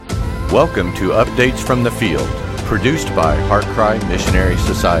Welcome to Updates from the Field, produced by HeartCry Missionary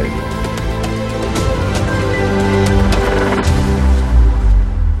Society.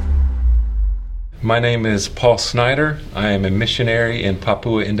 My name is Paul Snyder. I am a missionary in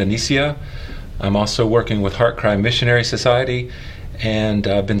Papua, Indonesia. I'm also working with HeartCry Missionary Society, and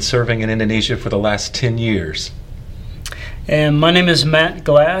I've been serving in Indonesia for the last 10 years. And my name is Matt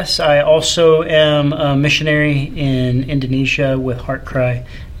Glass. I also am a missionary in Indonesia with HeartCry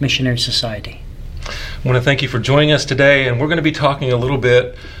Missionary Society. I want to thank you for joining us today, and we're going to be talking a little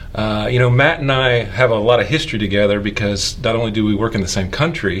bit. Matt and I have a lot of history together because not only do we work in the same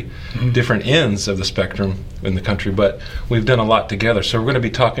country, different ends of the spectrum in the country, but we've done a lot together. So we're going to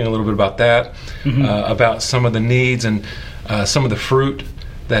be talking a little bit about that, about some of the needs and some of the fruit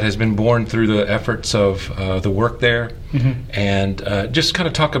that has been born through the efforts of the work there, and just kind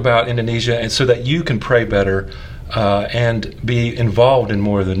of talk about Indonesia, and so that you can pray better and be involved in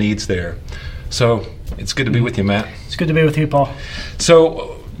more of the needs there. So it's good to be with you, Matt. It's good to be with you, Paul.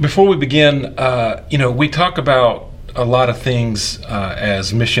 So before we begin, we talk about a lot of things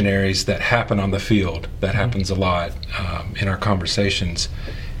as missionaries that happen on the field. That happens a lot in our conversations.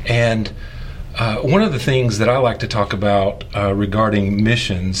 And one of the things that I like to talk about regarding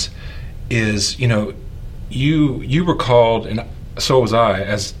missions is, you were called, and so was I,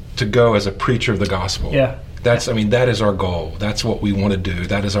 as to go as a preacher of the gospel. Yeah. That is our goal. That's what we want to do.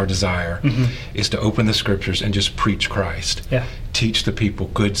 That is our desire, is to open the scriptures and just preach Christ. Yeah. Teach the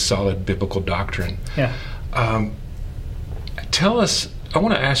people good, solid biblical doctrine. Yeah. Tell us, I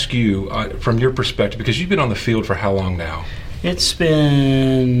want to ask you, from your perspective, because you've been on the field for how long now? It's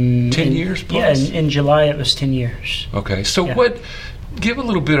been 10 years plus? Yeah, in July it was 10 years. Okay, so give a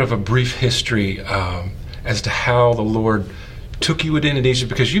little bit of a brief history as to how the Lord took you into Indonesia,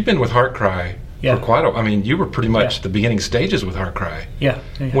 because you've been with HeartCry for quite a while. I mean, you were pretty much the beginning stages with HeartCry. Yeah.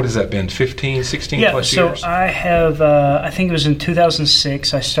 What has that been, 15, 16 plus years? So I have, I think it was in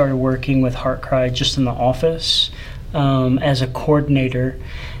 2006, I started working with HeartCry just in the office as a coordinator.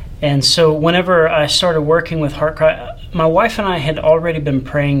 And so whenever I started working with HeartCry, my wife and I had already been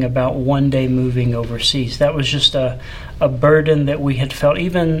praying about one day moving overseas. That was just a burden that we had felt,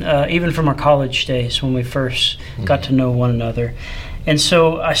 even from our college days when we first got to know one another. And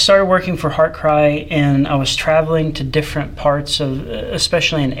so I started working for HeartCry, and I was traveling to different parts of,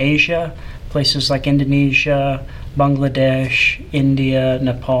 especially in Asia, places like Indonesia, Bangladesh, India,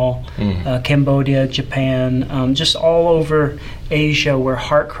 Nepal, Cambodia, Japan, just all over Asia where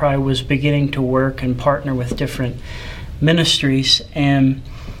HeartCry was beginning to work and partner with different ministries. And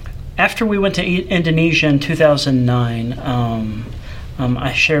after we went to Indonesia in 2009,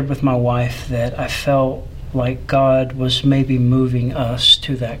 I shared with my wife that I felt like God was maybe moving us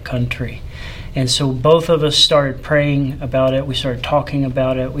to that country. And so both of us started praying about it. We started talking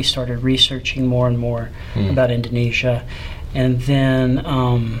about it. We started researching more and more about Indonesia. And then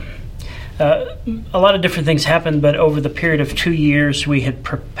a lot of different things happened, but over the period of 2 years, we had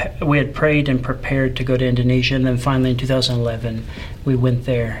prayed and prepared to go to Indonesia. And then finally in 2011, we went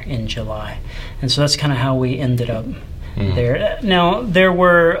there in July. And so that's kind of how we ended up there. Now, there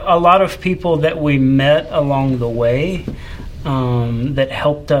were a lot of people that we met along the way that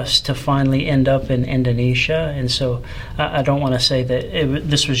helped us to finally end up in Indonesia. And so I don't want to say that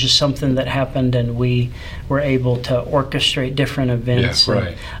this was just something that happened and we were able to orchestrate different events.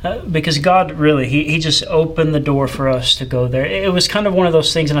 Yeah, right. Because God really, he just opened the door for us to go there. It was kind of one of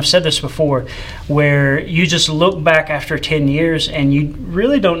those things, and I've said this before, where you just look back after 10 years and you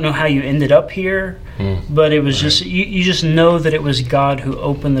really don't know how you ended up here. But it was just, you just know that it was God who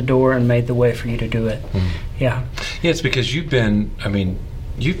opened the door and made the way for you to do it. Yeah. Yeah, it's because Indonesia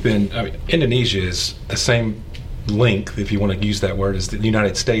is the same length, if you want to use that word, as the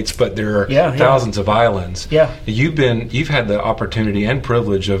United States, but there are thousands of islands. Yeah. You've had the opportunity and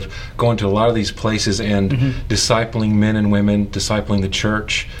privilege of going to a lot of these places and discipling men and women, discipling the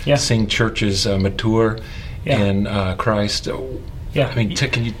church, seeing churches mature in Christ. Yeah. I mean,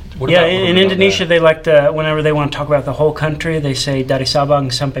 in Indonesia, they like to, whenever they want to talk about the whole country, they say dari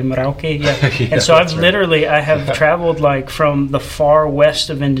Sabang sampai Merauke. Yeah. And so I have traveled like from the far west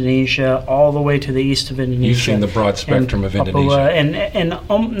of Indonesia all the way to the east of Indonesia. You've seen the broad spectrum of Papua, Indonesia. And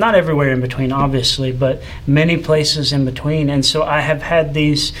not everywhere in between, obviously, but many places in between. And so I have had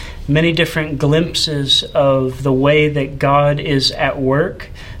these many different glimpses of the way that God is at work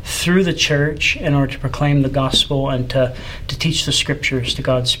through the church in order to proclaim the gospel and to teach the scriptures to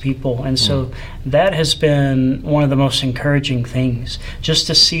God's people. And so that has been one of the most encouraging things, just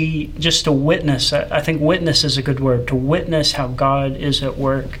to witness. I think witness is a good word, to witness how God is at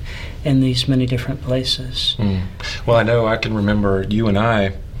work in these many different places. Well, I know I can remember you and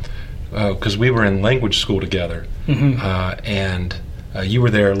I because we were in language school together, and you were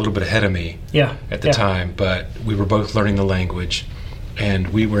there a little bit ahead of me at the time, but we were both learning the language, and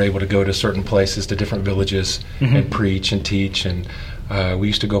we were able to go to certain places, to different villages, and preach and teach, and we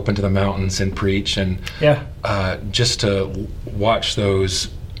used to go up into the mountains and preach, and just to watch those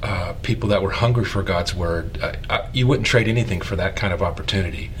people that were hungry for God's word. You wouldn't trade anything for that kind of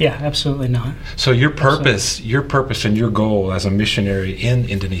opportunity. Yeah, absolutely not. So your purpose and your goal as a missionary in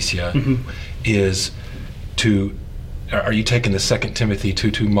Indonesia is to. Are you taking the 2 Timothy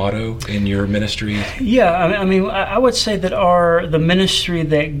 2:2 motto in your ministry? Yeah, I mean, I would say that the ministry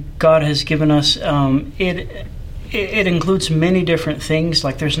that God has given us, it includes many different things.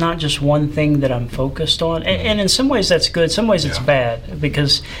 Like, there's not just one thing that I'm focused on. And in some ways that's good. Some ways it's bad,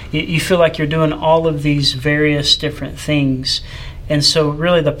 because you feel like you're doing all of these various different things. And so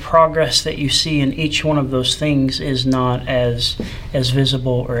really the progress that you see in each one of those things is not as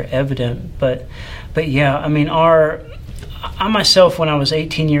visible or evident. But yeah, I mean, I myself, when I was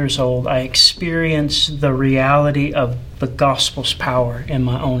 18 years old, I experienced the reality of the gospel's power in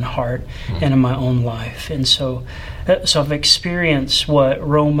my own heart and in my own life. And so I've experienced what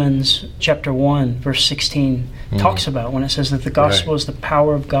Romans chapter 1, verse 16 talks about, when it says that the gospel is the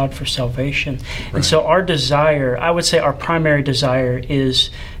power of God for salvation. And so our desire, I would say our primary desire, is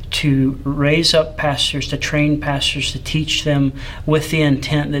to raise up pastors, to train pastors, to teach them with the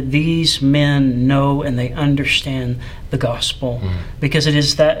intent that these men know and they understand the gospel, because it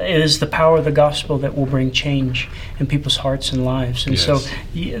is the power of the gospel that will bring change in people's hearts and lives. And so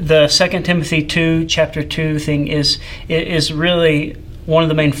the 2 Timothy 2 chapter 2 thing is really one of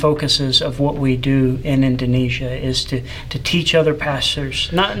the main focuses of what we do in Indonesia, is to teach other pastors,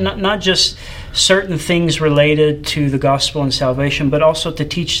 not just certain things related to the gospel and salvation, but also to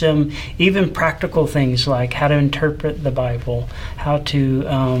teach them even practical things like how to interpret the Bible, how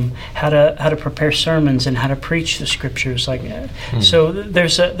to prepare sermons, and how to preach the scriptures. So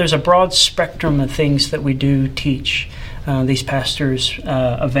there's a broad spectrum of things that we do teach these pastors,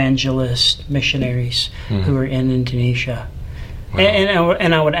 evangelists, missionaries who are in Indonesia. Wow.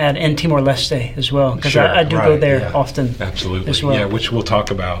 And I would add in Timor-Leste as well, because I do go there often. Absolutely, as well. Yeah, which we'll talk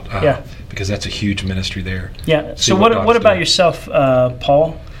about. Because that's a huge ministry there. Yeah. So what about yourself,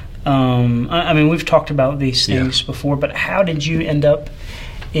 Paul? I mean, we've talked about these things before, but how did you end up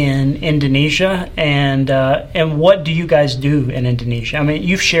in Indonesia, and what do you guys do in Indonesia? I mean,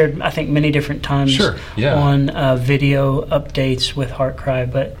 you've shared, I think, many different times on video updates with HeartCry,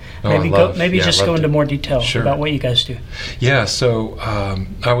 but maybe just go into more detail about what you guys do. Yeah, so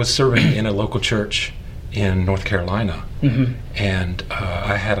I was serving in a local church in North Carolina, and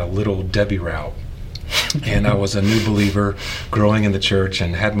I had a little Debbie route. And I was a new believer, growing in the church,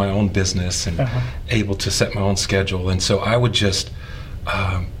 and had my own business, and able to set my own schedule. And so I would just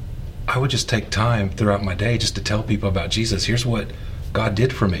take time throughout my day just to tell people about Jesus. Here's what God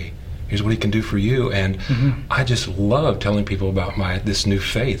did for me. Here's what He can do for you. And I just love telling people about this new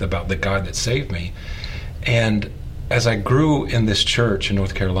faith, about the God that saved me. And as I grew in this church in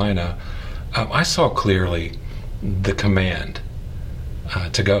North Carolina, I saw clearly the command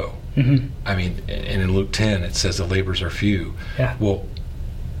to go. I mean, and in Luke 10 it says the labors are few. Well,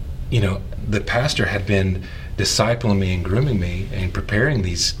 the pastor had been discipling me and grooming me and preparing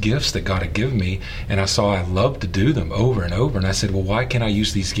these gifts that God had given me, and I saw I loved to do them over and over, and I said, well, why can't I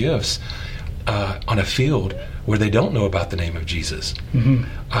use these gifts on a field where they don't know about the name of Jesus?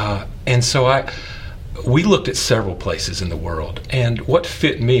 And so we looked at several places in the world, and what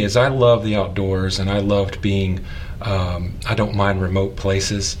fit me is I love the outdoors, and I loved being I don't mind remote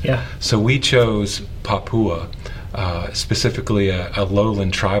places. So we chose Papua, specifically a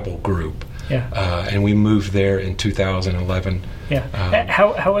lowland tribal group. And we moved there in 2011.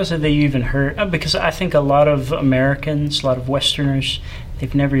 How was it that you even heard? Because I think a lot of Americans, a lot of Westerners,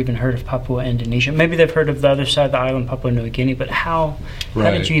 they've never even heard of Papua, Indonesia. Maybe they've heard of the other side of the island, Papua New Guinea. But how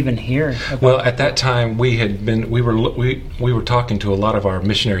did you even hear about Well, at that time, we were talking to a lot of our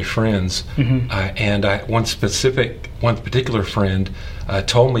missionary friends, and one particular friend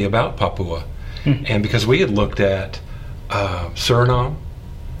told me about Papua, and because we had looked at Suriname.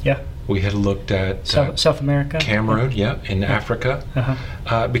 We had looked at South America, Cameroon, in Africa,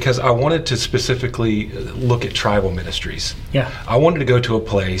 because I wanted to specifically look at tribal ministries. I wanted to go to a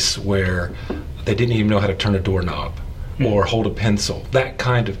place where they didn't even know how to turn a doorknob or hold a pencil, that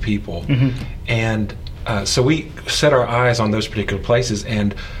kind of people. And so we set our eyes on those particular places,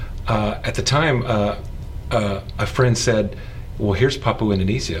 and at the time a friend said, well, here's Papua,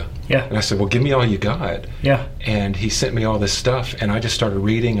 Indonesia. And I said, well, give me all you got. And he sent me all this stuff, and I just started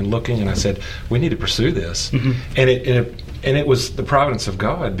reading and looking, and I said, we need to pursue this. And And it was the providence of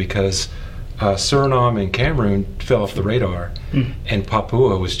God, because Suriname and Cameroon fell off the radar, and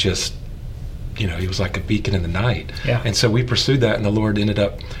Papua was just, it was like a beacon in the night. Yeah. And so we pursued that, and the Lord ended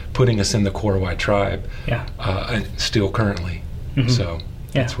up putting us in the Korowai tribe, Yeah. and still currently. So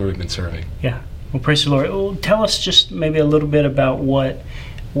that's where we've been serving. Yeah. Well, praise the Lord. Well, tell us just maybe a little bit about what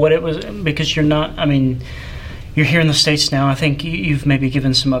it was, because you're not, you're here in the States now. I think you've maybe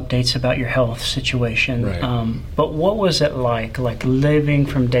given some updates about your health situation. Right. But what was it like living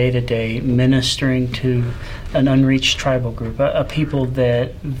from day to day, ministering to an unreached tribal group, a people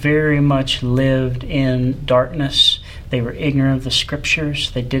that very much lived in darkness? They were ignorant of the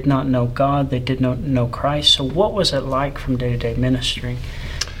Scriptures. They did not know God. They did not know Christ. So what was it like from day to day ministering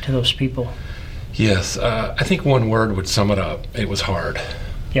to those people? Yes, I think one word would sum it up. It was hard.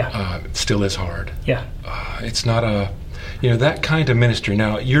 Yeah. It still is hard. Yeah. It's not that kind of ministry.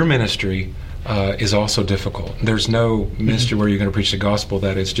 Now, your ministry is also difficult. There's no ministry where you're going to preach the gospel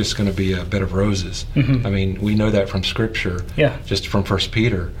that it's just going to be a bed of roses. We know that from Scripture, just from 1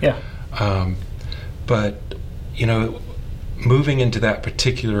 Peter. Yeah. But, moving into that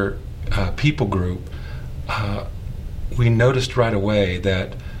particular people group, we noticed right away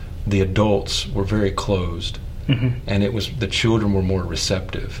that the adults were very closed. And it was the children were more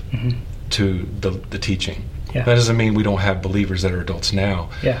receptive to the teaching. Yeah. That doesn't mean we don't have believers that are adults now.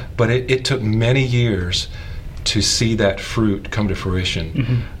 Yeah. But it took many years to see that fruit come to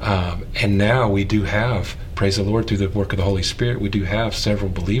fruition. And now we do have, praise the Lord, through the work of the Holy Spirit, we do have several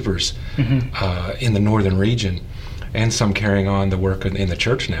believers in the northern region, and some carrying on the work in the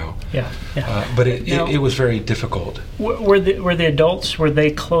church now. Yeah. But it was very difficult. Were the adults, were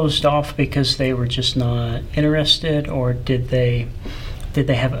they closed off because they were just not interested, or did they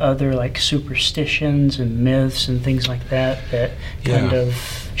have other superstitions and myths and things like that kind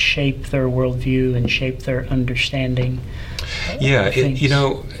of shape their worldview and shape their understanding?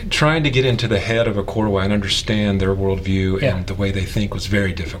 Trying to get into the head of a Korowai and understand their worldview and the way they think was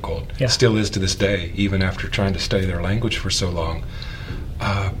very difficult. Yeah. Still is to this day, even after trying to study their language for so long.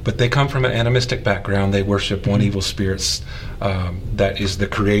 But they come from an animistic background. They worship one evil spirit that is the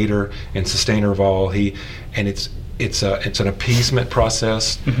creator and sustainer of all. It's an appeasement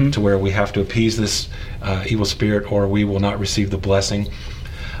process to where we have to appease this evil spirit, or we will not receive the blessing.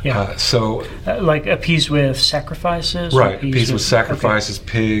 Yeah. Appease with sacrifices? Right, appease with sacrifices,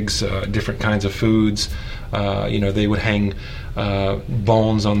 pigs, different kinds of foods. They would hang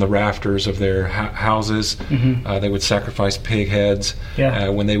bones on the rafters of their houses. They would sacrifice pig heads. Yeah.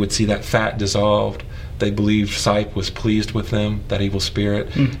 When they would see that fat dissolved, they believed Sipe was pleased with them, that evil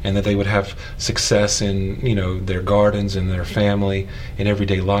spirit, and that they would have success in their gardens and their family, in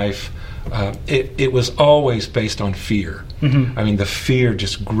everyday life. It was always based on fear. The fear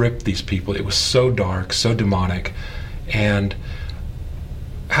just gripped these people. It was so dark, so demonic. And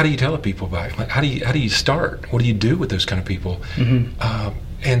how do you tell people about it? How do you start? What do you do with those kind of people?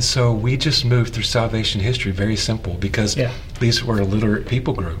 And so we just moved through salvation history, very simple, because these were a literate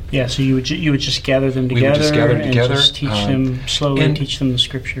people group. Yeah, so you would just gather them together. We would just gather them together, and just teach them slowly, and teach them the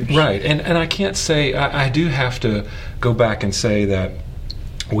Scriptures. Right, and I can't say, I do have to go back and say that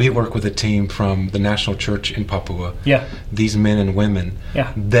we work with a team from the National Church in Papua. Yeah. These men and women,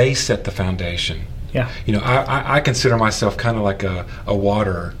 Yeah. they set the foundation. Yeah. I consider myself kind of like a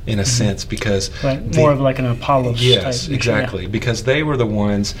waterer in a sense, because more of like an Apollos yes, type exactly, because they were the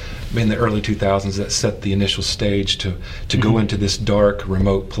ones in the early 2000s that set the initial stage to go into this dark,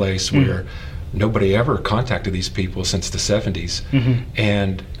 remote place where nobody ever contacted these people since the 70s,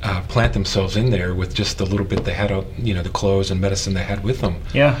 and plant themselves in there with just the little bit they had, the clothes and medicine they had with them.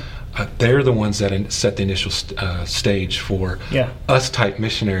 Yeah. They're the ones that set the initial stage for us type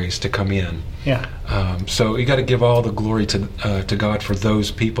missionaries to come in. Yeah. So you got to give all the glory to God for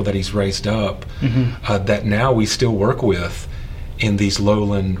those people that He's raised up, that now we still work with in these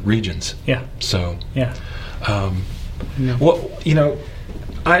lowland regions. Yeah. So. Yeah. Well,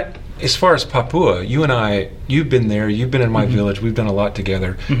 as far as Papua, you and I, you've been there. You've been in my village. We've done a lot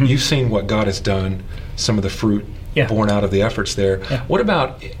together. You've seen what God has done. Some of the fruit born out of the efforts there. Yeah. What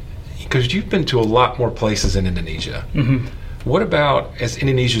about? Because you've been to a lot more places in Indonesia. What about, as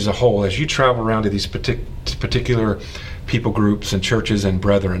Indonesia as a whole, as you travel around to these particular people groups and churches and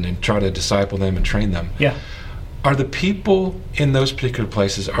brethren and try to disciple them and train them? Yeah. Are the people in those particular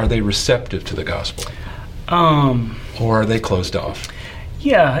places, are they receptive to the gospel? Or are they closed off?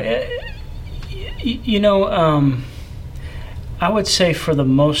 Yeah. I would say for the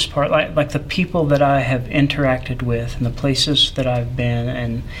most part, like the people that I have interacted with and the places that I've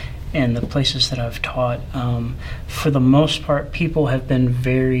been, and the places that I've taught, for the most part, people have been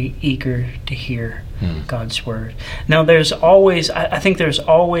very eager to hear God's word. Now, there's always, I think there's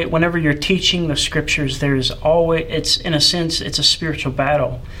always, whenever you're teaching the scriptures, there's always, it's in a sense, it's a spiritual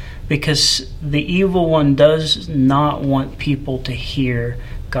battle, because the evil one does not want people to hear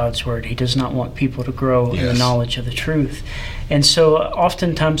God's word. He does not want people to grow in the knowledge of the truth. And so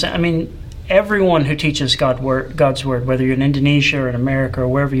oftentimes, I mean, everyone who teaches God's word, whether you're in Indonesia or in America or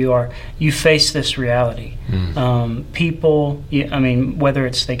wherever you are, you face this reality. People, I mean, whether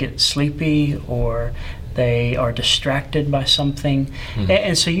it's they get sleepy or they are distracted by something.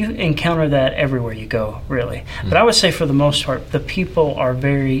 And so you encounter that everywhere you go, really. But I would say for the most part, the people are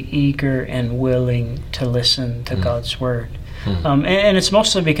very eager and willing to listen to God's word. And it's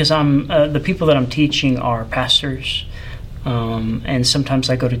mostly because the people that I'm teaching are pastors. And sometimes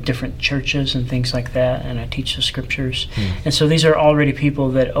I go to different churches and things like that, and I teach the scriptures. And so these are already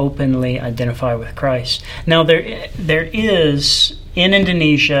people that openly identify with Christ. Now, there is, in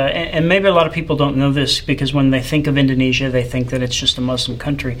Indonesia, and maybe a lot of people don't know this, because when they think of Indonesia, they think that it's just a Muslim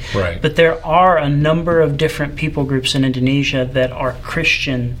country. Right. But there are a number of different people groups in Indonesia that are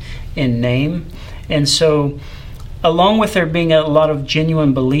Christian in name. And so, along with there being a lot of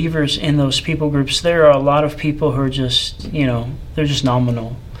genuine believers in those people groups, there are a lot of people who are just, they're just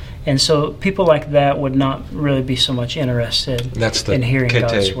nominal. And so people like that would not really be so much interested in hearing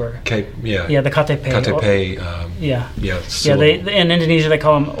God's word. The KTP. KTP. In Indonesia they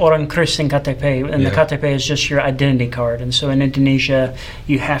call them orang Kristen KTP, and the KTP is just your identity card. And so in Indonesia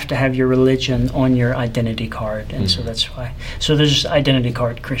you have to have your religion on your identity card, and so that's why. So there's just identity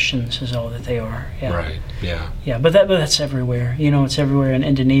card Christians is all that they are. Yeah. Right. Yeah. Yeah, but that's everywhere. It's everywhere in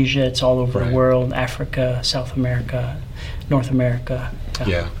Indonesia. It's all over the world. Africa, South America, North America.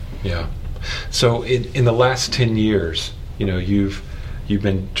 Yeah. So in the last 10 years, you've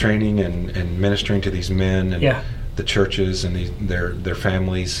been training and ministering to these men and the churches and their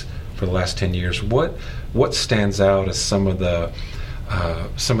families for the last 10 years. What stands out as some of the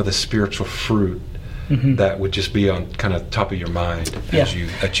spiritual fruit that would just be on kind of top of your mind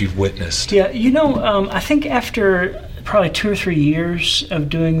that you've witnessed? Yeah, I think after probably 2 or 3 years of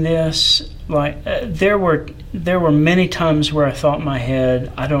doing this, there were many times where I thought in my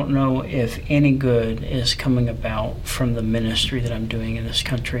head, I don't know if any good is coming about from the ministry that I'm doing in this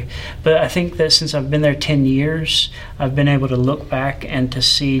country. But I think that since I've been there 10 years, I've been able to look back and to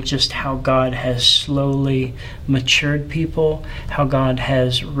see just how God has slowly matured people, how God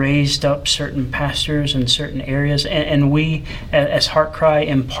has raised up certain pastors in certain areas. And we, as HeartCry,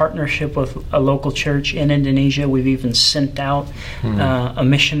 in partnership with a local church in Indonesia, we've even sent out a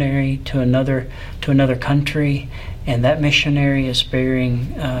missionary to another country, and that missionary is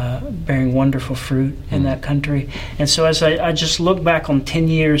bearing wonderful fruit in that country. And so as I just look back on 10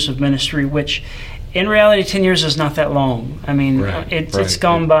 years of ministry, which in reality 10 years is not that long. I mean, it's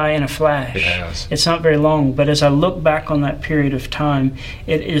gone by in a flash. It has. It's not very long, but as I look back on that period of time,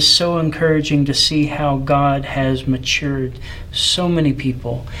 it is so encouraging to see how God has matured so many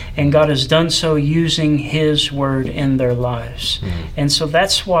people, and God has done so using His Word in their lives. And so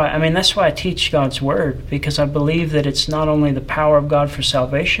that's why I teach God's Word, because I believe that it's not only the power of God for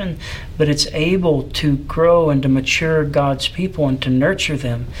salvation, but it's able to grow and to mature God's people and to nurture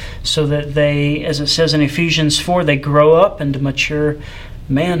them so that they, as it says in Ephesians 4, they grow up into mature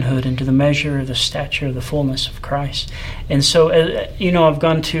manhood, into the measure of the stature of the fullness of Christ. And so, I've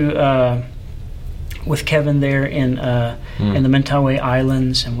gone to with Kevin there in the Mentawai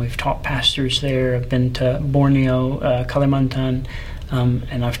Islands, and we've taught pastors there. I've been to Borneo, Kalimantan,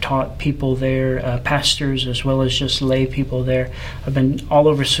 and I've taught people there, pastors as well as just lay people there. I've been all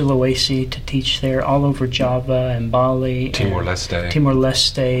over Sulawesi to teach there, all over Java and Bali,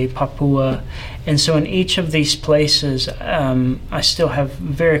 Timor-Leste, Papua. And so in each of these places, I still have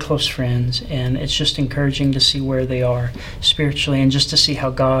very close friends, and it's just encouraging to see where they are spiritually and just to see how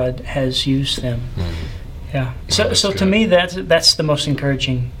God has used them. Yeah. So to me, that's the most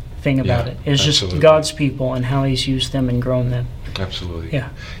encouraging thing about it, is just God's people and how He's used them and grown them. Absolutely.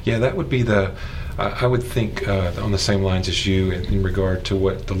 Yeah, that would be I would think on the same lines as you in regard to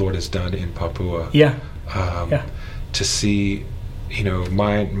what the Lord has done in Papua. To see,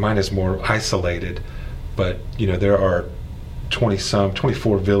 mine is more isolated, but there are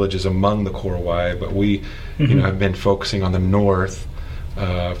 24 villages among the Korowai, but we have been focusing on the north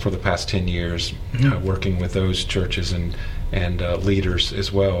for the past 10 years, working with those churches and leaders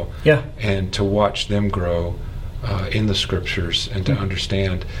as well. And to watch them grow in the scriptures and to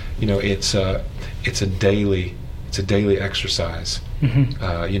understand, it's a daily exercise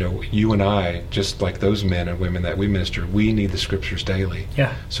Mm-hmm. You and I, just like those men and women that we minister, we need the Scriptures daily,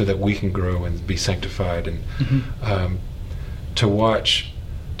 Yeah. so that we can grow and be sanctified. And Mm-hmm. to watch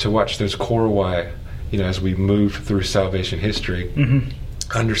those Korowai, as we move through salvation history, Mm-hmm.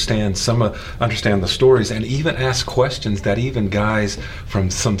 understand the stories, and even ask questions that even guys from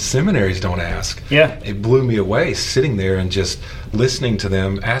some seminaries don't ask. Yeah. It blew me away sitting there and just listening to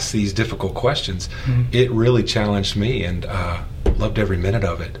them ask these difficult questions. Mm-hmm. It really challenged me, and loved every minute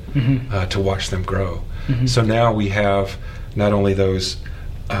of it, Mm-hmm. to watch them grow. Mm-hmm. So now we have not only those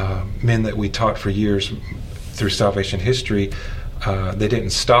men that we taught for years through salvation history. They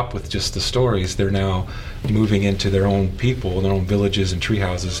didn't stop with just the stories. They're now moving into their own people, their own villages and tree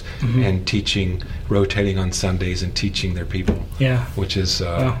houses, Mm-hmm. and teaching, rotating on Sundays and teaching their people, Yeah. which is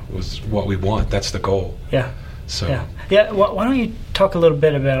Wow. was what we want. That's the goal. Yeah. So Yeah. Why don't you talk a little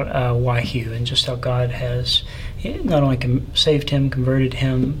bit about Waihu and just how God has not only saved him, converted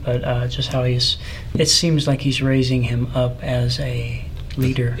him, but just how it seems like he's raising him up as a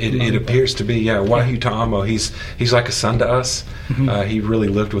leader. It appears to be, Waihu Ta'amo. He's like a son to us. Mm-hmm. He really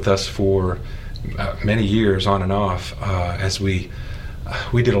lived with us for many years, on and off, as we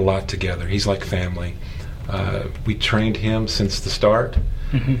did a lot together. He's like family. We trained him since the start,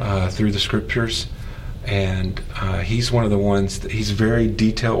 Mm-hmm. through the Scriptures, and he's one of the ones he's very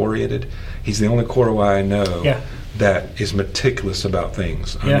detail oriented. He's the only Korowai I know Yeah. that is meticulous about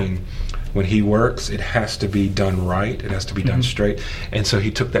things. Yeah. I mean, when he works, it has to be done right. It has to be done Mm-hmm. straight. And so he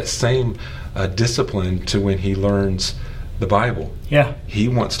took that same discipline to when he learns the Bible. Yeah. He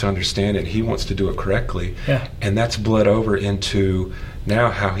wants to understand it. He wants to do it correctly. Yeah. And that's bled over into now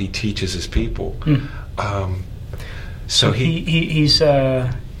how he teaches his people. Mm. So he's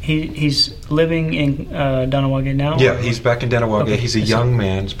living in Danawage now? Yeah, or- he's back in Danawage. Okay, He's a I see. young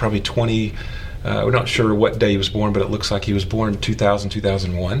man. He's probably 20. We're not sure what day he was born, but it looks like he was born in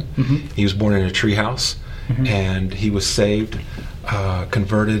 2001. Mm-hmm. He was born in a treehouse, and he was saved,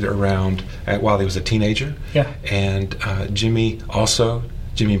 converted around while he was a teenager. Yeah. And Jimmy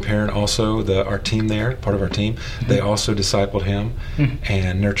and Perrin also, our team there, part of our team, they also discipled him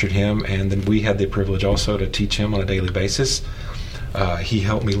and nurtured him, and then we had the privilege also to teach him on a daily basis. He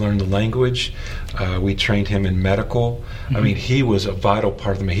helped me learn the language. We trained him in medical. I mean, he was a vital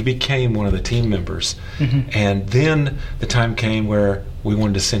part of me. He became one of the team members. And then the time came where we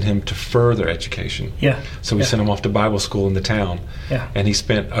wanted to send him to further education. Yeah. So we Yeah. sent him off to Bible school in the town. Yeah. And he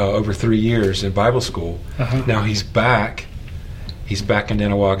spent over 3 years in Bible school. Uh-huh. Now he's back. He's back in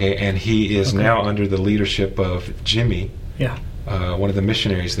Danawage, and he is Okay. now under the leadership of Jimmy, Yeah. one of the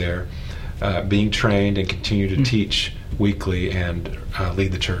missionaries there, being trained and continue to teach weekly and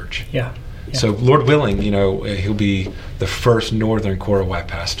lead the church. Yeah. Yeah. So, Lord willing, he'll be the first Northern Korowai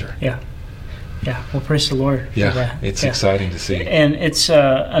pastor. Yeah. Yeah. Well, praise the Lord. for Yeah, that. it's Yeah. exciting to see. And it's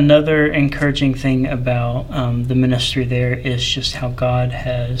another encouraging thing about the ministry there is just how God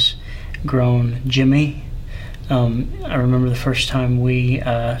has grown Jimmy. I remember the first time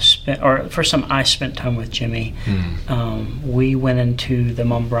first time I spent time with Jimmy, we went into the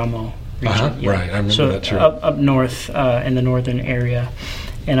Mambramo region. Right, I remember that trip. Up north in the northern area.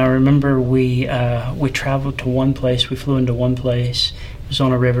 And I remember we traveled to one place. We flew into one place. It was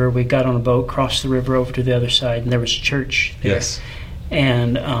on a river. We got on a boat, crossed the river over to the other side, and there was a church there. Yes.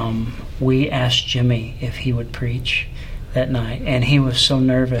 And we asked Jimmy if he would preach that night, and he was so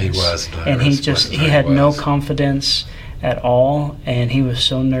nervous. He was and he nervous, he had no was. confidence at all, and he was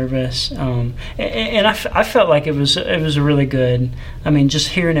so nervous. And I felt like it was a really good. I mean, just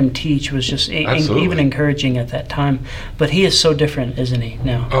hearing him teach was just Absolutely. even encouraging at that time. But he is so different, isn't he?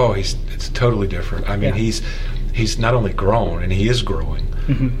 Now. Oh, it's totally different. I mean, Yeah. he's not only grown, and he is growing,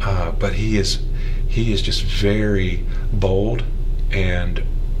 but he is just very bold and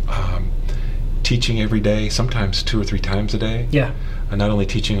teaching every day, sometimes 2 or 3 times a day. Yeah. Not only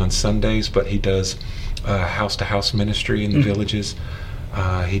teaching on Sundays, but he does house-to-house ministry in the villages.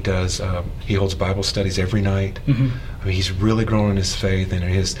 He holds Bible studies every night. I mean, he's really grown in his faith and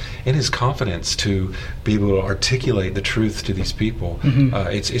in his confidence to be able to articulate the truth to these people.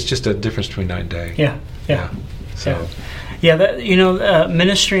 It's just a difference between night and day. Yeah. So. Yeah,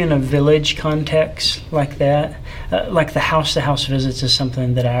 ministry in a village context like that, like the house-to-house visits is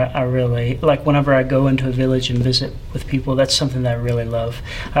something that I really like. Whenever I go into a village and visit with people, that's something that I really love.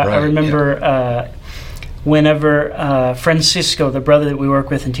 I remember whenever Francisco, the brother that we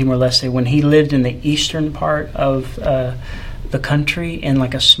work with in Timor-Leste, when he lived in the eastern part of the country in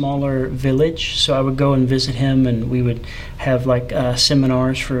like a smaller village. So I would go and visit him, and we would have like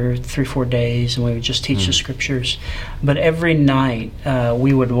seminars for 3-4 days, and we would just teach the scriptures. But every night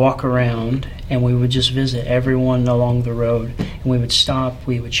we would walk around and we would just visit everyone along the road, and we would stop,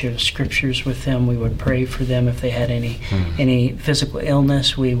 we would share the scriptures with them, we would pray for them if they had any physical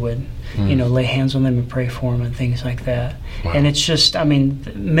illness. We would lay hands on them and pray for them and things like that. Wow. And it's just, I mean,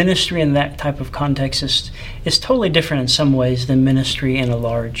 ministry in that type of context is totally different in some ways than ministry in a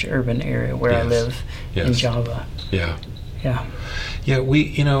large urban area where I live in Java. Yeah. Yeah. Yeah, we,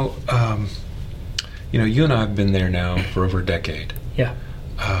 you and I have been there now for over a decade. Yeah.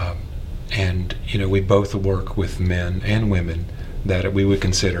 And, we both work with men and women that we would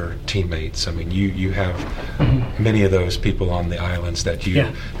consider teammates. I mean, you have many of those people on the islands that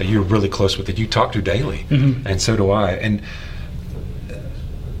you're really close with, that you talk to daily, and so do I. And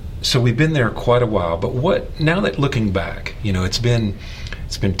so we've been there quite a while. But now that looking back, it's been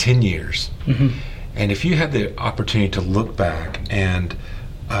 10 years, and if you had the opportunity to look back and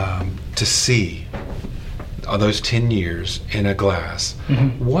to see those 10 years in a glass,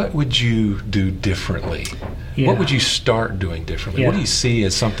 what would you do differently? Yeah. What would you start doing differently? Yeah. What do you see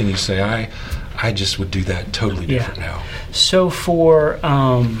as something you say, I just would do that totally different now? So for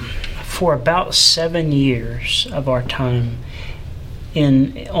about 7 years of our time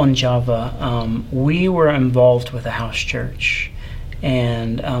on Java, we were involved with a house church,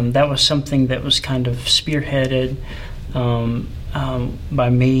 and that was something that was kind of spearheaded by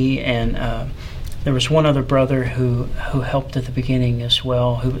me, and there was one other brother who helped at the beginning as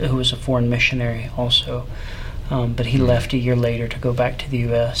well, who was a foreign missionary also, but he left a year later to go back to the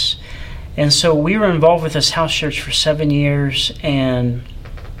U.S. And so we were involved with this house church for 7 years, and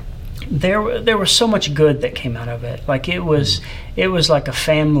there was so much good that came out of it. Like it was like a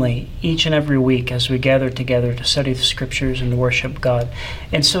family each and every week as we gathered together to study the scriptures and to worship God.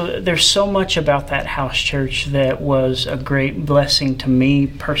 And so there's so much about that house church that was a great blessing to me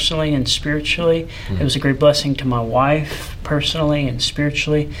personally and spiritually. It was a great blessing to my wife personally and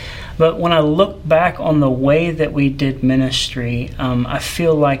spiritually. But when I look back on the way that we did ministry, I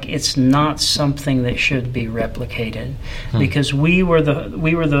feel like it's not something that should be replicated, because we were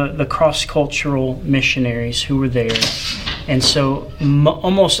the cross-cultural missionaries who were there. And so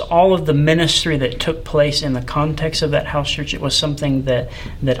almost all of the ministry that took place in the context of that house church, it was something that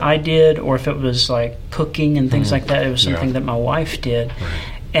I did, or if it was like cooking and things like that, it was something that my wife did.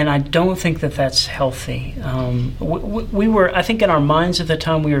 Right. And I don't think that that's healthy. We were, I think in our minds at the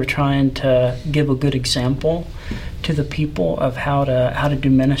time, we were trying to give a good example to the people of how to do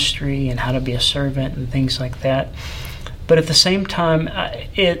ministry and how to be a servant and things like that. But at the same time,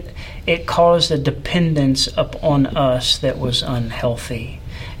 it caused a dependence upon us that was unhealthy.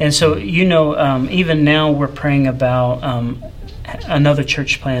 And so, even now we're praying about another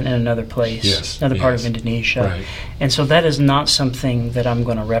church plant in another place, another part of Indonesia. Right. And so that is not something that I'm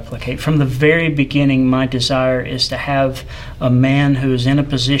going to replicate. From the very beginning, my desire is to have a man who is in a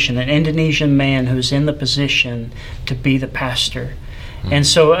position, an Indonesian man who's in the position to be the pastor. And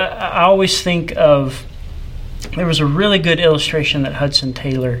so I always think of, there was a really good illustration that Hudson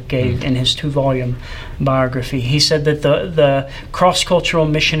Taylor gave in his 2-volume biography. He said that the cross-cultural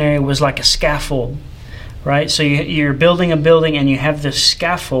missionary was like a scaffold. Right, so you're building a building and you have this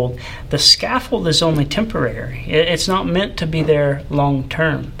scaffold. The scaffold is only temporary. It's not meant to be there long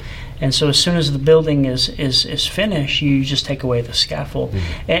term. And so as soon as the building is finished, you just take away the scaffold.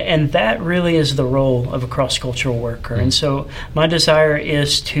 And that really is the role of a cross-cultural worker. And so my desire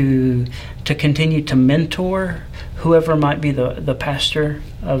is to continue to mentor whoever might be the pastor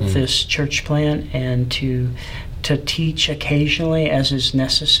of this church plant, and to teach occasionally as is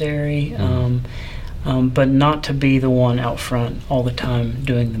necessary. But not to be the one out front all the time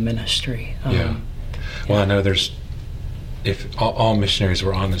doing the ministry. Well, I know if all missionaries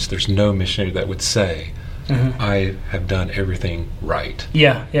were honest, there's no missionary that would say, I have done everything right.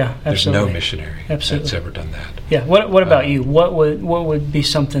 Yeah, absolutely. There's no missionary that's ever done that. Yeah. What about you? What would be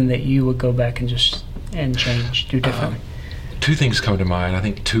something that you would go back and change, do differently? 2 things come to mind. I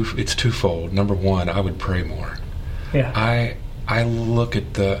think it's twofold. Number one, I would pray more. Yeah. I look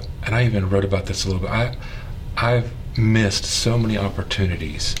at and I even wrote about this a little bit. I've missed so many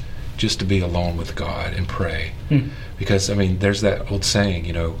opportunities just to be alone with God and pray. Because, there's that old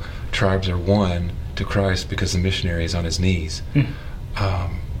saying, tribes are one to Christ because the missionary is on his knees.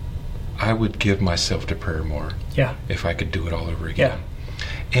 I would give myself to prayer more if I could do it all over again.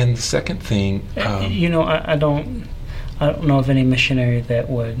 And the second thing... I don't know of any missionary that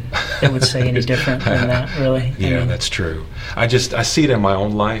would say any different than that, really. Yeah, that's true. I see it in my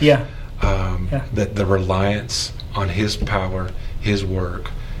own life. Yeah. That the reliance on His power, His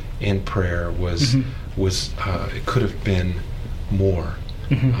work in prayer was it could have been more.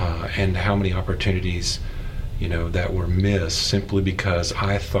 And how many opportunities, that were missed simply because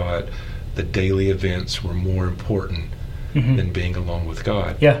I thought the daily events were more important than being alone with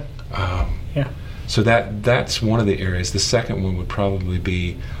God. Yeah. So that's one of the areas. The second one would probably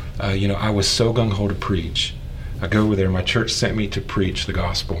be, I was so gung-ho to preach. I go over there, my church sent me to preach the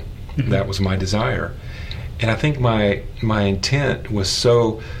gospel. That was my desire. And I think my intent was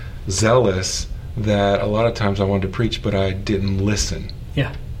so zealous that a lot of times I wanted to preach, but I didn't listen.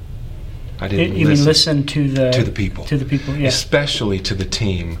 Yeah. I didn't You mean listen to the people. To the people, yeah. Especially to the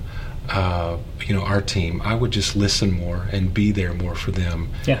team, our team. I would just listen more and be there more for them.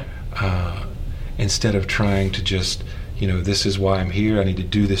 Yeah. Instead of trying to just, this is why I'm here, I need to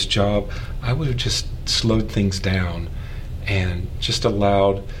do this job. I would have just slowed things down and just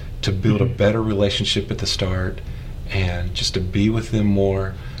allowed to build a better relationship at the start and just to be with them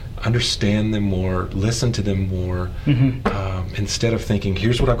more, understand them more, listen to them more, instead of thinking,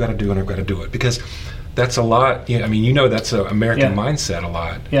 here's what I've got to do and I've got to do it. Because that's a lot, that's an American mindset a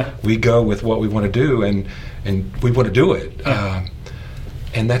lot. Yeah. We go with what we want to do and we want to do it. Yeah.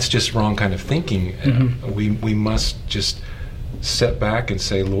 And that's just wrong kind of thinking. We must just step back and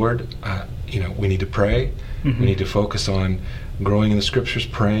say, Lord, we need to pray. We need to focus on growing in the Scriptures,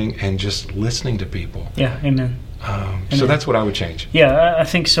 praying, and just listening to people. Yeah, amen. So that's what I would change. Yeah, I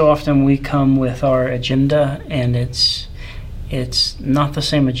think so often we come with our agenda, and it's not the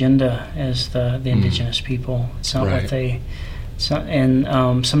same agenda as the indigenous people. It's not what they...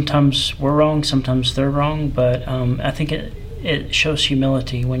 And sometimes we're wrong, sometimes they're wrong, but I think it shows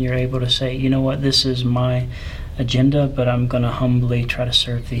humility when you're able to say, you know what, this is my agenda, but I'm going to humbly try to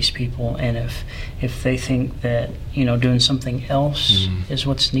serve these people. And if they think that, doing something else is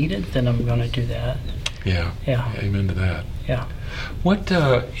what's needed, then I'm going to do that. Yeah. Amen to that. Yeah. What,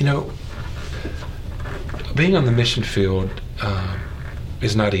 being on the mission field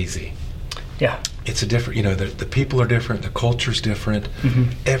is not easy. Yeah. It's a different, the people are different, the culture's different,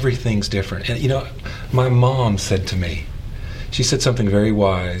 everything's different. And, my mom said to me, she said something very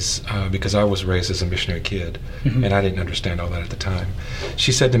wise, because I was raised as a missionary kid, and I didn't understand all that at the time.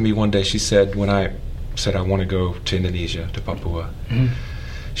 She said to me one day, when I said I want to go to Indonesia, to Papua,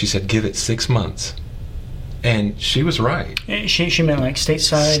 she said, give it 6 months. And she was right. She meant like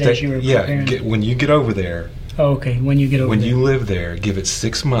stateside as you were preparing? Yeah, when you get over there. Oh, okay, when you get over there. When you live there, give it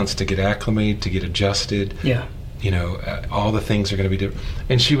 6 months to get acclimated, to get adjusted. Yeah. All the things are going to be different.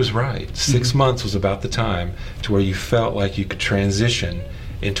 And she was right. 6 months was about the time to where you felt like you could transition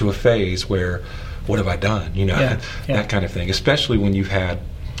into a phase where, what have I done? That kind of thing. Especially when you've had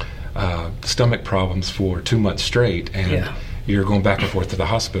stomach problems for 2 months straight and you're going back and forth to the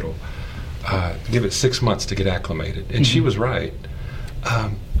hospital. Give it 6 months to get acclimated. And she was right.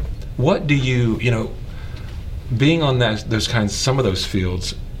 What do you, being on some of those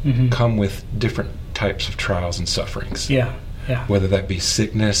fields come with different types of trials and sufferings. Yeah. Whether that be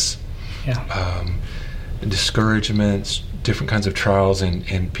sickness, discouragements, different kinds of trials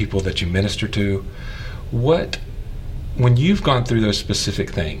and people that you minister to. When you've gone through those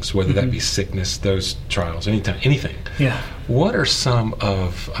specific things, whether that be sickness, those trials, anything. Yeah. What are some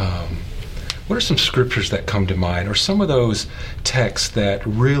scriptures that come to mind, or some of those texts that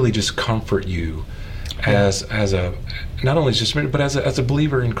really just comfort you as a not only just but as a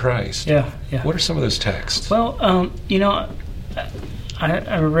believer in Christ? Yeah. What are some of those texts? Well,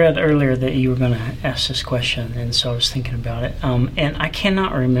 I read earlier that you were going to ask this question, and so I was thinking about it. And I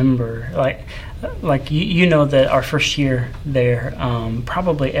cannot remember, like that our first year there,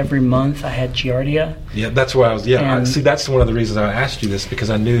 probably every month I had Giardia. Yeah, that's why I was. Yeah, see, that's one of the reasons I asked you this, because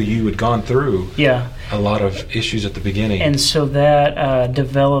I knew you had gone through a lot of issues at the beginning, and so that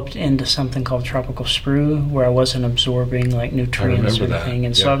developed into something called tropical sprue, where I wasn't absorbing like nutrients or anything,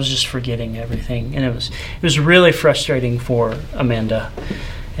 and so I was just forgetting everything, and it was really frustrating for Amanda.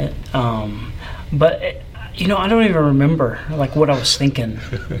 But I don't even remember like what I was thinking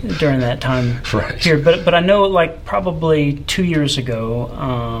during that time here. But I know like probably 2 years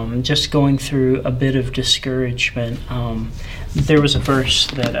ago, just going through a bit of discouragement, there was a verse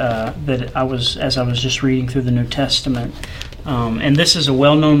that I was just reading through the New Testament, and this is a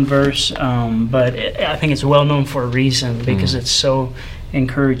well-known verse, but I think it's well known for a reason, because it's so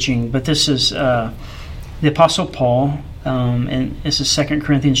encouraging. But this is the Apostle Paul. And this is 2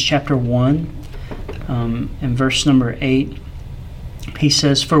 Corinthians chapter 1, in verse number 8. He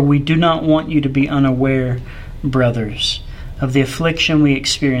says, "For we do not want you to be unaware, brothers, of the affliction we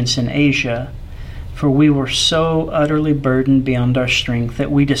experience in Asia. For we were so utterly burdened beyond our strength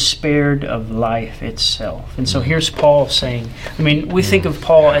that we despaired of life itself. And so here's Paul saying, I mean, we think of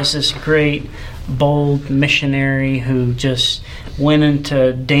Paul as this great, bold missionary who just went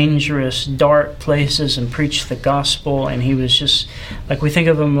into dangerous, dark places and preached the gospel. And he was just, like, we think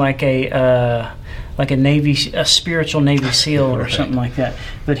of him like a spiritual Navy SEAL or something like that.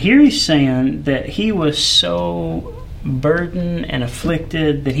 But here he's saying that he was so burdened and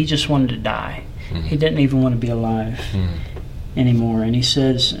afflicted that he just wanted to die. He didn't even want to be alive anymore. And he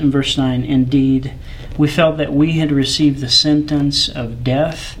says in verse 9, indeed, we felt that we had received the sentence of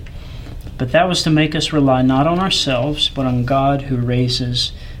death, but that was to make us rely not on ourselves, but on God who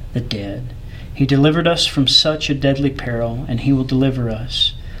raises the dead. He delivered us from such a deadly peril, and he will deliver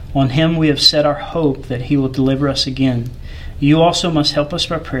us. On him we have set our hope that he will deliver us again. You also must help us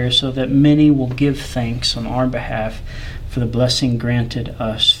by prayer so that many will give thanks on our behalf for the blessing granted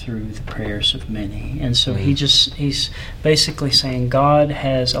us through the prayers of many. And so he's basically saying God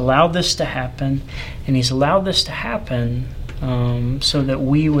has allowed this to happen, and he's allowed this to happen so that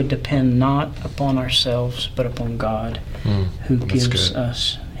we would depend not upon ourselves, but upon God who gives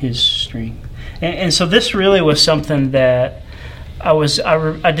us his strength. And so this really was something that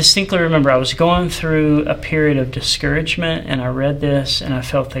I distinctly remember I was going through a period of discouragement, and I read this, and I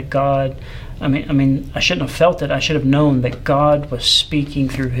felt that God, I mean, I shouldn't have felt it. I should have known that God was speaking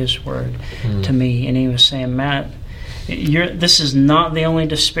through his word to me, and he was saying, Matt, this is not the only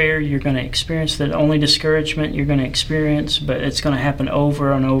despair you're going to experience, the only discouragement you're going to experience, but it's going to happen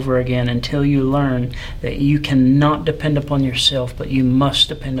over and over again until you learn that you cannot depend upon yourself, but you must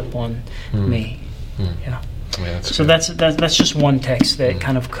depend upon me. Yeah. Yeah, so that's just one text that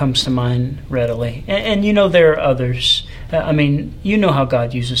kind of comes to mind readily, and you know there are others. I mean, you know how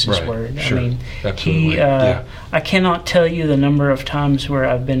God uses His Word. Sure. I mean, Absolutely. I cannot tell you the number of times where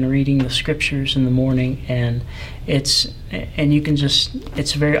I've been reading the Scriptures in the morning, and you can just,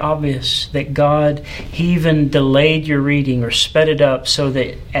 it's very obvious that God, He even delayed your reading or sped it up so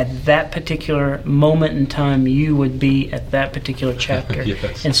that at that particular moment in time you would be at that particular chapter.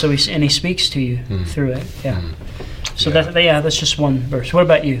 Yes. And so He speaks to you through it. Yeah. So that's just one verse. What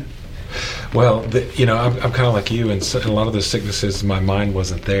about you? Well, I'm kind of like you, and in a lot of those sicknesses, my mind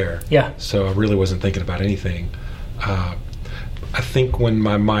wasn't there. Yeah. So I really wasn't thinking about anything. I think when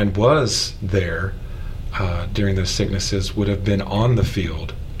my mind was there during those sicknesses, would have been on the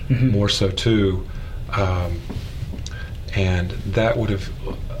field, more so too, and that would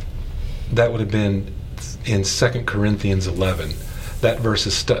have been in 2 Corinthians 11. That verse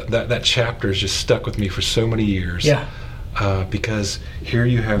is that chapter is just stuck with me for so many years. Yeah. Because here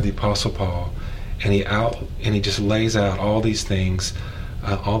you have the Apostle Paul, and he just lays out all these things,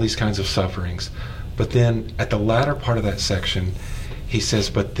 all these kinds of sufferings. But then at the latter part of that section, he says,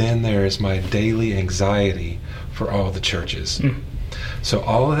 "But then there is my daily anxiety for all the churches." So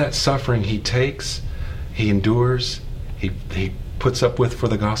all of that suffering he takes, he endures, he puts up with for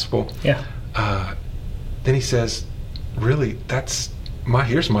the gospel. Yeah. Then he says, "Really,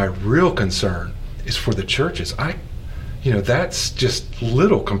 here's my real concern is for the churches. That's just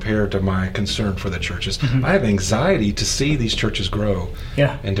little compared to my concern for the churches. I have anxiety to see these churches grow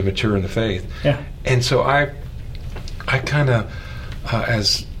and to mature in the faith." Yeah. And so I kind of,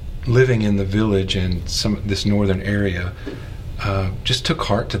 as living in the village in this northern area, just took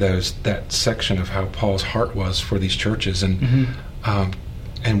heart to that section of how Paul's heart was for these churches,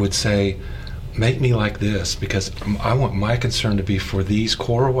 and would say, "Make me like this, because I want my concern to be for these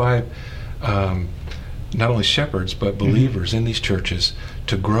Korowai, not only shepherds, but believers in these churches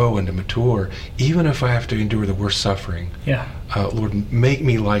to grow and to mature, even if I have to endure the worst suffering. Yeah. Lord, make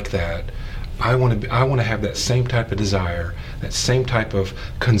me like that. I want to have that same type of desire, that same type of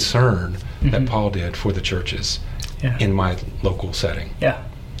concern that Paul did for the churches in my local setting." Yeah.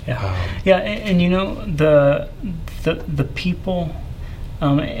 Yeah. And the people,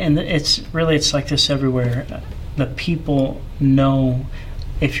 and it's like this everywhere. The people know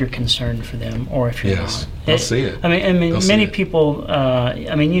if you're concerned for them or if you're not. They'll see it. I mean, many people.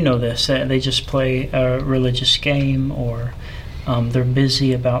 You know this. They just play a religious game, or they're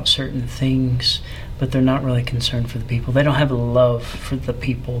busy about certain things, but they're not really concerned for the people. They don't have a love for the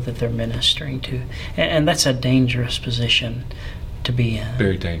people that they're ministering to, and that's a dangerous position to be in.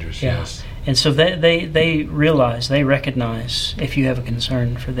 Very dangerous. Yeah. Yes. And so they realize, they recognize if you have a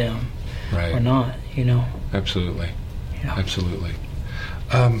concern for them or not. Absolutely. Yeah. Absolutely.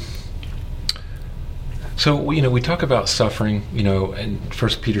 So we talk about suffering, and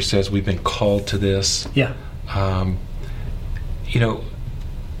First Peter says we've been called to this. Yeah.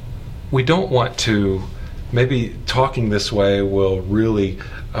 We don't want to, maybe talking this way will really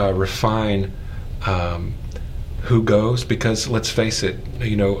refine who goes, because let's face it,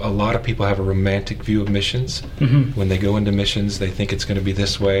 a lot of people have a romantic view of missions. When they go into missions, they think it's going to be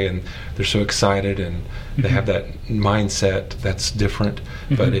this way, and they're so excited, and they have that mindset that's different,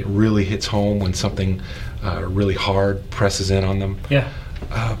 but it really hits home when something really hard presses in on them. Yeah.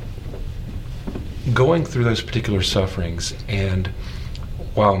 Going through those particular sufferings, and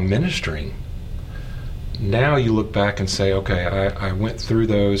while ministering, now you look back and say, okay, I went through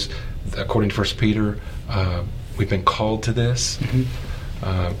those. According to 1 Peter, we've been called to this.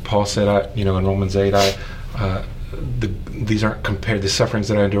 Paul said, in Romans 8, these aren't compared. The sufferings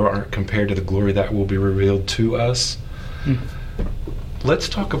that I endure aren't compared to the glory that will be revealed to us. Let's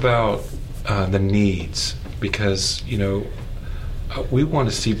talk about the needs, because we want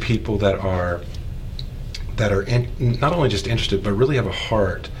to see people that are not only just interested, but really have a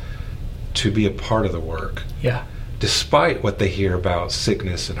heart to be a part of the work. Yeah. Despite what they hear about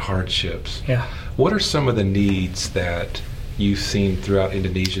sickness and hardships. Yeah. What are some of the needs that you've seen throughout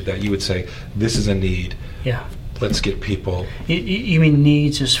Indonesia that you would say, this is a need? Yeah. Let's get people. You mean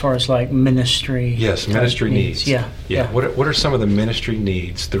needs as far as like ministry? Yes, ministry needs. Yeah. What are some of the ministry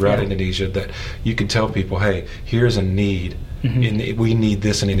needs throughout Indonesia that you can tell people, hey, here's a need. We need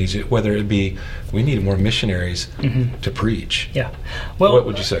this in Indonesia, whether it be we need more missionaries to preach. Yeah. Well, what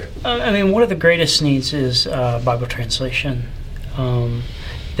would you say? One of the greatest needs is Bible translation.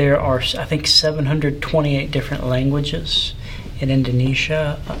 There are, I think, 728 different languages in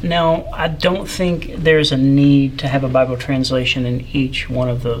Indonesia. Now, I don't think there's a need to have a Bible translation in each one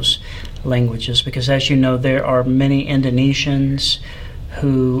of those languages, because as you know, there are many Indonesians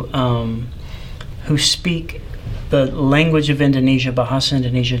who speak the language of Indonesia, Bahasa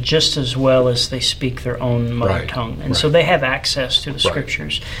Indonesia, just as well as they speak their own mother tongue. And so they have access to the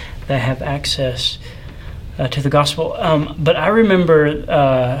scriptures. They have access to the gospel. But I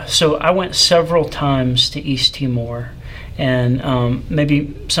remember, so I went several times to East Timor. And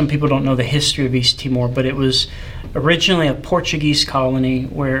maybe some people don't know the history of East Timor, but it was originally a Portuguese colony,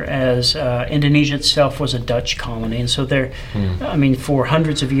 whereas Indonesia itself was a Dutch colony. And so there, for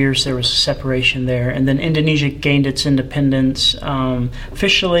hundreds of years there was a separation there. And then Indonesia gained its independence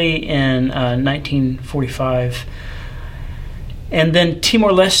officially in 1945. And then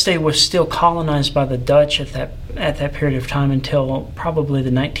Timor-Leste was still colonized by the Dutch at that period of time until probably the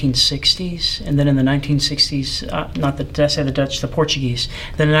 1960s. And then in the 1960s, the Portuguese.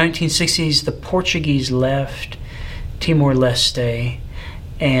 Then in the 1960s, the Portuguese left Timor-Leste,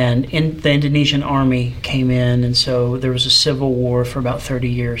 and the Indonesian army came in, and so there was a civil war for about 30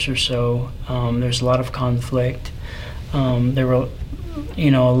 years or so. There's a lot of conflict. There were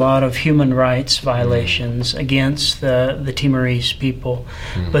a lot of human rights violations against the Timorese people.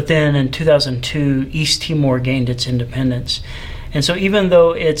 But then in 2002, East Timor gained its independence. And so even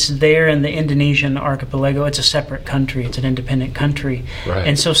though it's there in the Indonesian archipelago, it's a separate country. It's an independent country. Right.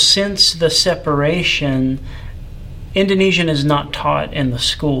 And so since the separation, Indonesian is not taught in the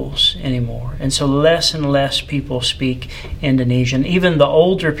schools anymore, and so less and less people speak Indonesian. Even the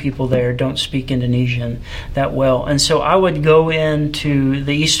older people there don't speak Indonesian that well. And so I would go into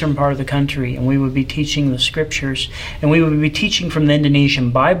the eastern part of the country, and we would be teaching the scriptures, and we would be teaching from the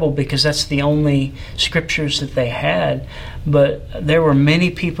Indonesian Bible because that's the only scriptures that they had. But there were many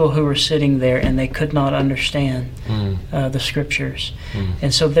people who were sitting there and they could not understand the scriptures.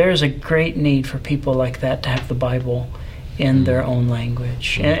 And so there's a great need for people like that to have the Bible in their own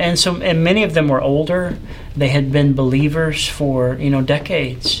language. And many of them were older. They had been believers for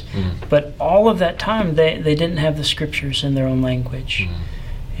decades. But all of that time they didn't have the scriptures in their own language.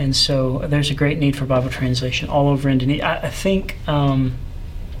 And so there's a great need for Bible translation all over Indonesia. I think I'm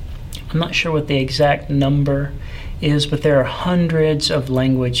not sure what the exact number is, but there are hundreds of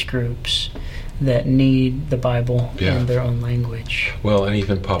language groups that need the Bible in their own language. Well, and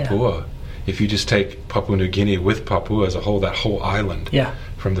even Papua. If you just take Papua New Guinea with Papua as a whole, that whole island,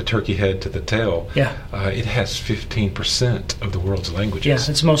 from the turkey head to the tail, it has 15% of the world's languages.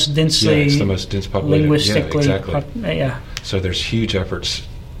 Yeah, it's most densely, it's the most dense populated. Linguistically, So there's huge efforts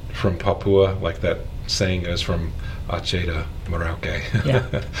from Papua, like that saying goes, from Aceh to Merauke.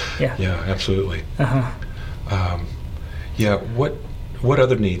 Yeah, absolutely. What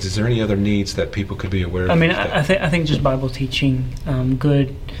other needs? Is there any other needs that people could be aware of? I think just Bible teaching,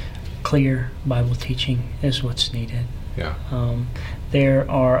 good, clear Bible teaching is what's needed. Yeah. There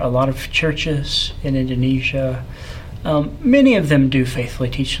are a lot of churches in Indonesia. Many of them do faithfully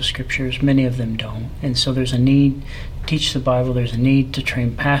teach the scriptures. Many of them don't. And so there's a need to teach the Bible. There's a need to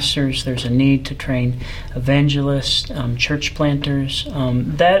train pastors. There's a need to train evangelists, church planters.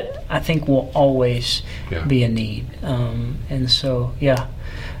 That, I think, will always be a need. And so,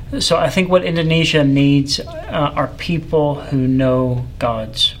 So I think what Indonesia needs are people who know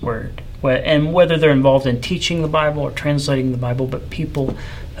God's word, and whether they're involved in teaching the Bible or translating the Bible, but people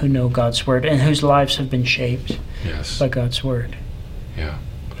who know God's word and whose lives have been shaped by God's word. Yeah.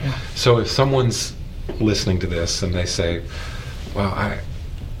 So if someone's listening to this and they say, "Well,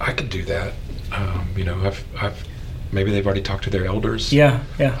 I could do that," I've maybe they've already talked to their elders.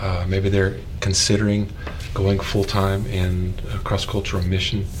 Maybe they're considering going full time in a cross-cultural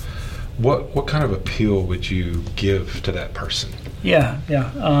mission. What kind of appeal would you give to that person?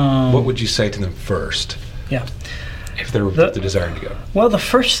 What would you say to them first? If they're desiring to go. Well, the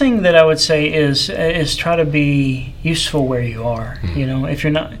first thing that I would say is try to be useful where you are. If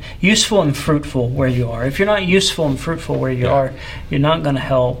you're not useful and fruitful where you are. If you're not useful and fruitful where you are, you're not going to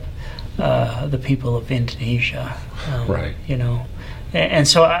help the people of Indonesia. Right. And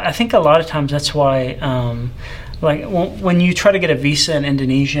so I think a lot of times that's why, when you try to get a visa in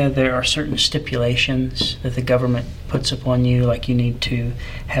Indonesia, there are certain stipulations that the government puts upon you. Like you need to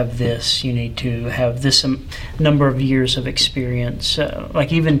have this, you need to have this number of years of experience.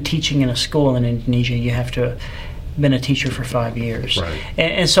 Like even teaching in a school in Indonesia, you have to have been a teacher for 5 years. Right.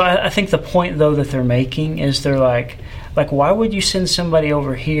 And so I think the point though that they're making is they're like, why would you send somebody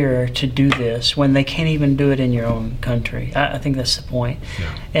over here to do this when they can't even do it in your own country? I think that's the point.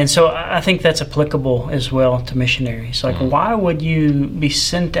 And so I think that's applicable as well to missionaries. Why would you be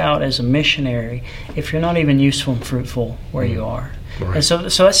sent out as a missionary if you're not even useful and fruitful where you are? Right. And so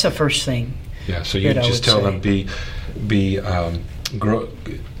that's the first thing. So you just tell them grow.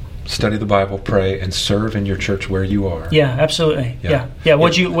 Study the Bible, pray, and serve in your church where you are. Absolutely.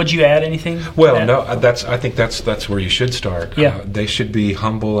 Would you add anything? Well, no. I think that's where you should start. They should be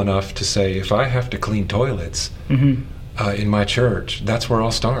humble enough to say, if I have to clean toilets in my church, that's where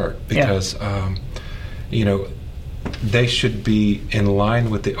I'll start, because they should be in line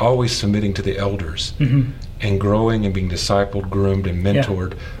with always submitting to the elders and growing and being discipled, groomed, and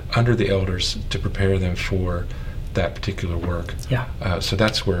mentored under the elders to prepare them for that particular work. So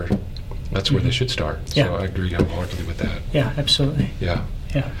that's where they should start. So I agree wholeheartedly with that. Absolutely.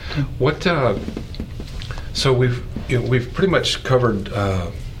 What? So we've pretty much covered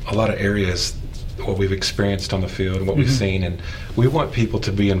a lot of areas, what we've experienced on the field and what we've seen, and we want people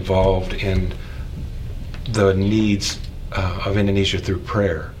to be involved in the needs of Indonesia through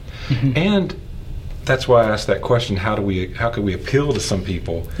prayer, and that's why I asked that question. How could we appeal to some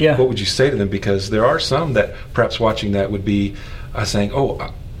people? What would you say to them? Because there are some that perhaps watching that would be saying,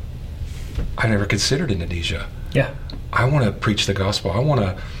 "Oh, I never considered Indonesia. I want to preach the gospel. I want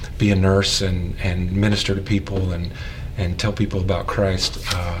to be a nurse and minister to people and tell people about Christ."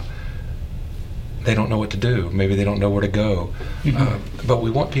 They don't know what to do. Maybe they don't know where to go. But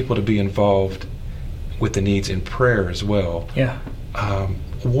we want people to be involved with the needs in prayer as well.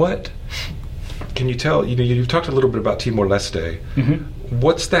 What can you tell? You've talked a little bit about Timor-Leste.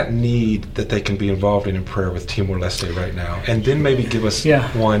 What's that need that they can be involved in prayer with Timor-Leste right now? And then maybe give us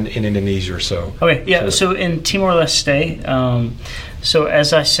one in Indonesia or so. So in Timor-Leste, so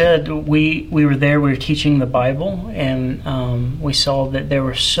as I said, we were there, we were teaching the Bible, and we saw that there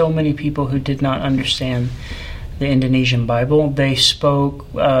were so many people who did not understand the Indonesian Bible. They spoke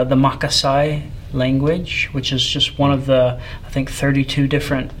the Makassai language, which is just one of the, I think, 32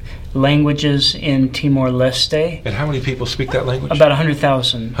 different languages in Timor-Leste. And how many people speak that language? About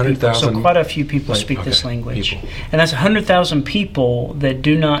 100,000. 100,000. So quite a few people speak this language. And that's 100,000 people that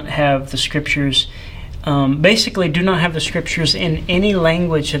do not have the scriptures, basically do not have the scriptures in any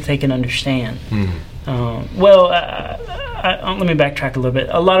language that they can understand. Let me backtrack a little bit.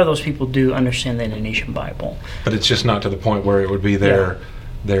 A lot of those people do understand the Indonesian Bible. But it's just not to the point where it would be their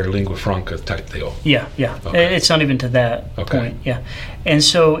lingua franca type deal. Okay. It's not even to that point. And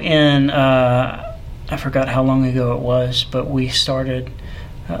so in I forgot how long ago it was, but we started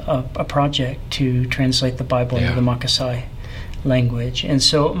a project to translate the Bible into the Makassai language. And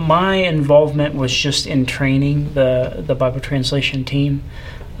so my involvement was just in training the Bible translation team.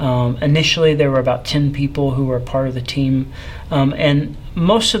 Initially, there were about 10 people who were part of the team, and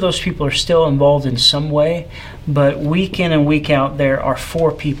most of those people are still involved in some way, but week in and week out, there are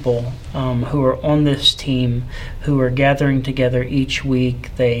 4 people who are on this team who are gathering together each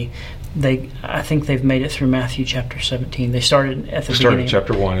week. I think they've made it through Matthew chapter 17. They started at the beginning.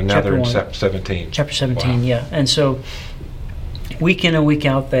 Chapter 1, and now they're in 17. Chapter 17, And so week in and week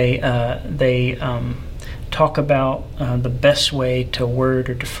out, they talk about the best way to word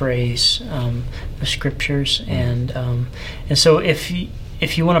or to phrase the scriptures, and so if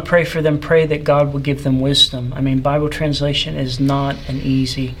if you want to pray for them, pray that God will give them wisdom. I mean, Bible translation is not an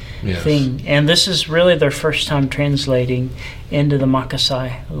easy thing. And this is really their first time translating into the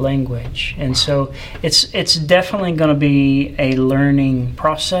Makasai language. And so it's definitely going to be a learning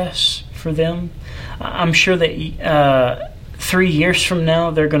process for them. I'm sure that 3 years from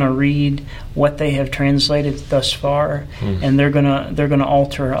now, they're going to read what they have translated thus far, and they're going to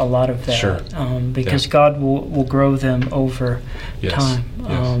alter a lot of that, because God will grow them over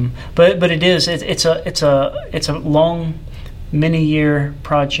time. But it's a long, many-year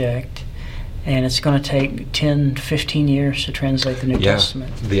project, and it's going to take 10, 15 years to translate the New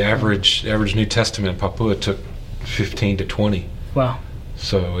Testament. The average New Testament in Papua took 15 to 20. Wow.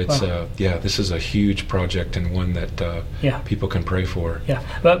 So it's this is a huge project, and one that people can pray for. Yeah,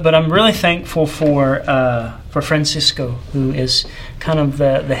 but I'm really thankful for Francisco, who is kind of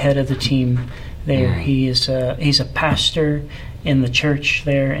the head of the team there. He's a pastor in the church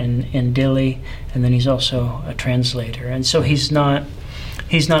there in Dili, and then he's also a translator. And so he's not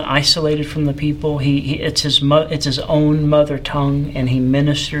isolated from the people. It's his own mother tongue, and he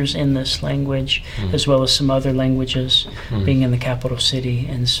ministers in this language as well as some other languages, being in the capital city.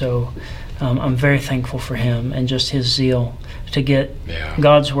 And so I'm very thankful for him and just his zeal to get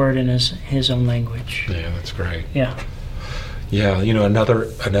God's word in his own language. Yeah, that's great. Yeah. Yeah,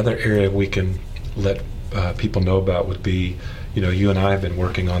 another area we can let people know about would be, you and I have been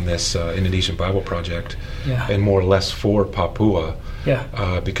working on this Indonesian Bible project, and more or less for Papua.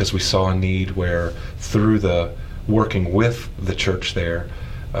 Because we saw a need where, through the working with the church there,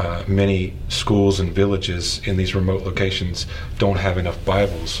 many schools and villages in these remote locations don't have enough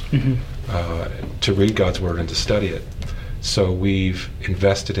Bibles to read God's Word and to study it. So we've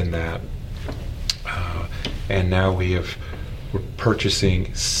invested in that, and now we're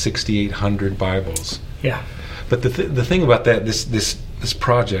purchasing 6,800 Bibles. Yeah. But the thing about that, this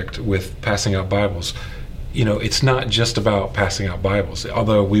project with passing out Bibles, it's not just about passing out Bibles,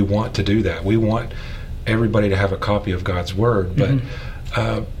 although we want to do that. We want everybody to have a copy of God's Word. But,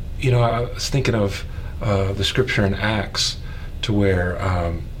 I was thinking of the scripture in Acts to where,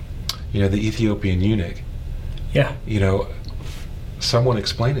 the Ethiopian eunuch, someone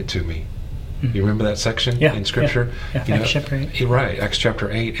explained it to me. You remember that section in Scripture? Yeah. Acts chapter 8. Right, Acts chapter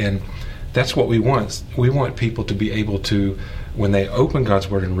 8. And that's what we want. We want people to be able to, when they open God's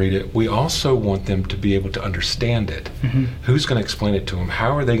Word and read it, we also want them to be able to understand it. Who's going to explain it to them?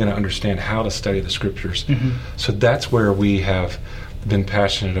 How are they going to understand how to study the Scriptures? So that's where we have been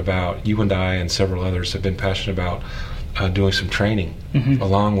passionate about. You and I and several others have been passionate about doing some training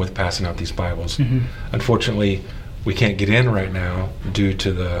along with passing out these Bibles. Unfortunately, we can't get in right now due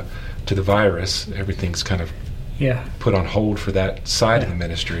to the virus. Everything's kind of put on hold for that side of the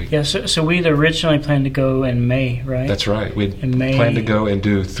ministry. Yeah, so we'd originally planned to go in May, right? That's right. We'd planned to go and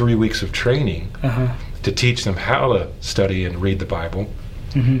do 3 weeks of training to teach them how to study and read the Bible.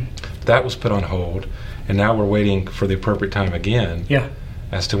 That was put on hold, and now we're waiting for the appropriate time again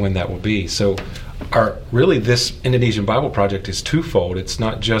as to when that will be. So this Indonesian Bible project is twofold. It's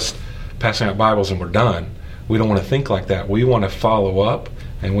not just passing out Bibles and we're done. We don't want to think like that. We want to follow up,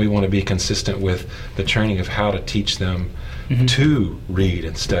 and we want to be consistent with the training of how to teach them to read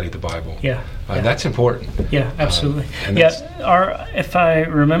and study the Bible. That's important. Yeah, absolutely. If I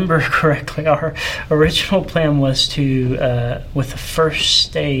remember correctly, our original plan was to, with the first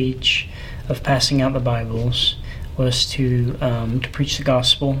stage of passing out the Bibles, was to preach the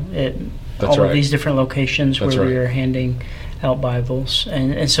gospel at of these different locations where we were handing out Bibles,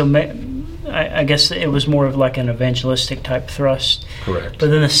 and so I guess it was more of like an evangelistic type thrust. Correct. But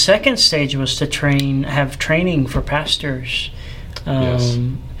then the second stage was to have training for pastors.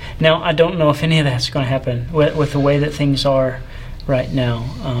 Now I don't know if any of that's going to happen with the way that things are right now,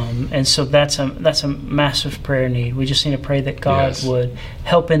 and so that's a massive prayer need. We just need to pray that God would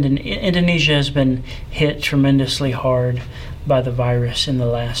help. Indonesia has been hit tremendously hard by the virus in the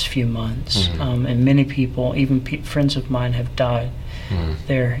last few months, and many people, even friends of mine, have died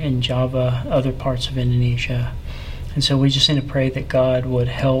there in Java, other parts of Indonesia. And so we just need to pray that God would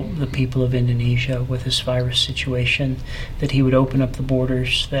help the people of Indonesia with this virus situation, that He would open up the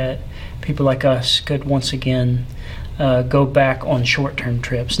borders, that people like us could once again go back on short-term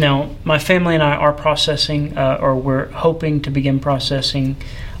trips. Now, my family and I are processing, or we're hoping to begin processing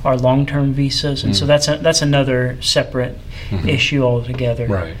our long-term visas, and so that's another separate issue altogether.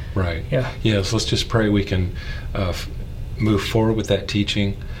 Right. Yeah. So let's just pray we can move forward with that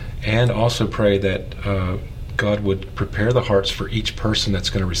teaching, and also pray that God would prepare the hearts for each person that's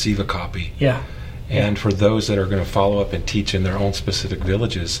going to receive a copy. And for those that are going to follow up and teach in their own specific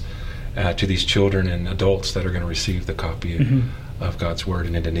villages to these children and adults that are going to receive the copy of God's Word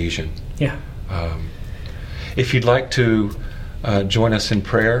in Indonesian. Yeah. If you'd like to join us in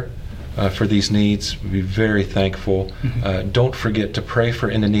prayer for these needs, we'd be very thankful. Don't forget to pray for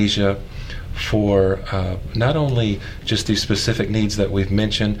Indonesia, for not only just these specific needs that we've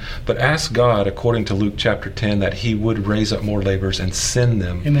mentioned, but ask God, according to Luke chapter 10, that He would raise up more laborers and send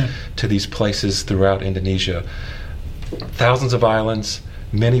them to these places throughout Indonesia. Thousands of islands,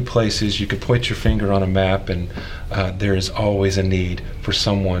 many places. You could point your finger on a map, and there is always a need for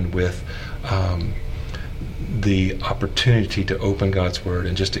someone with the opportunity to open God's Word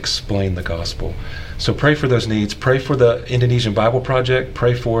and just explain the gospel. So pray for those needs. Pray for the Indonesian Bible Project.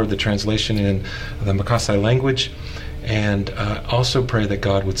 Pray for the translation in the Makassar language. And also pray that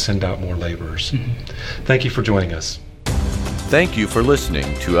God would send out more laborers. Thank you for joining us. Thank you for listening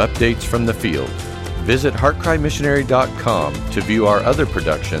to Updates from the Field. Visit heartcrymissionary.com to view our other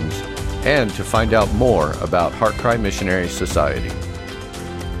productions and to find out more about Heart Cry Missionary Society.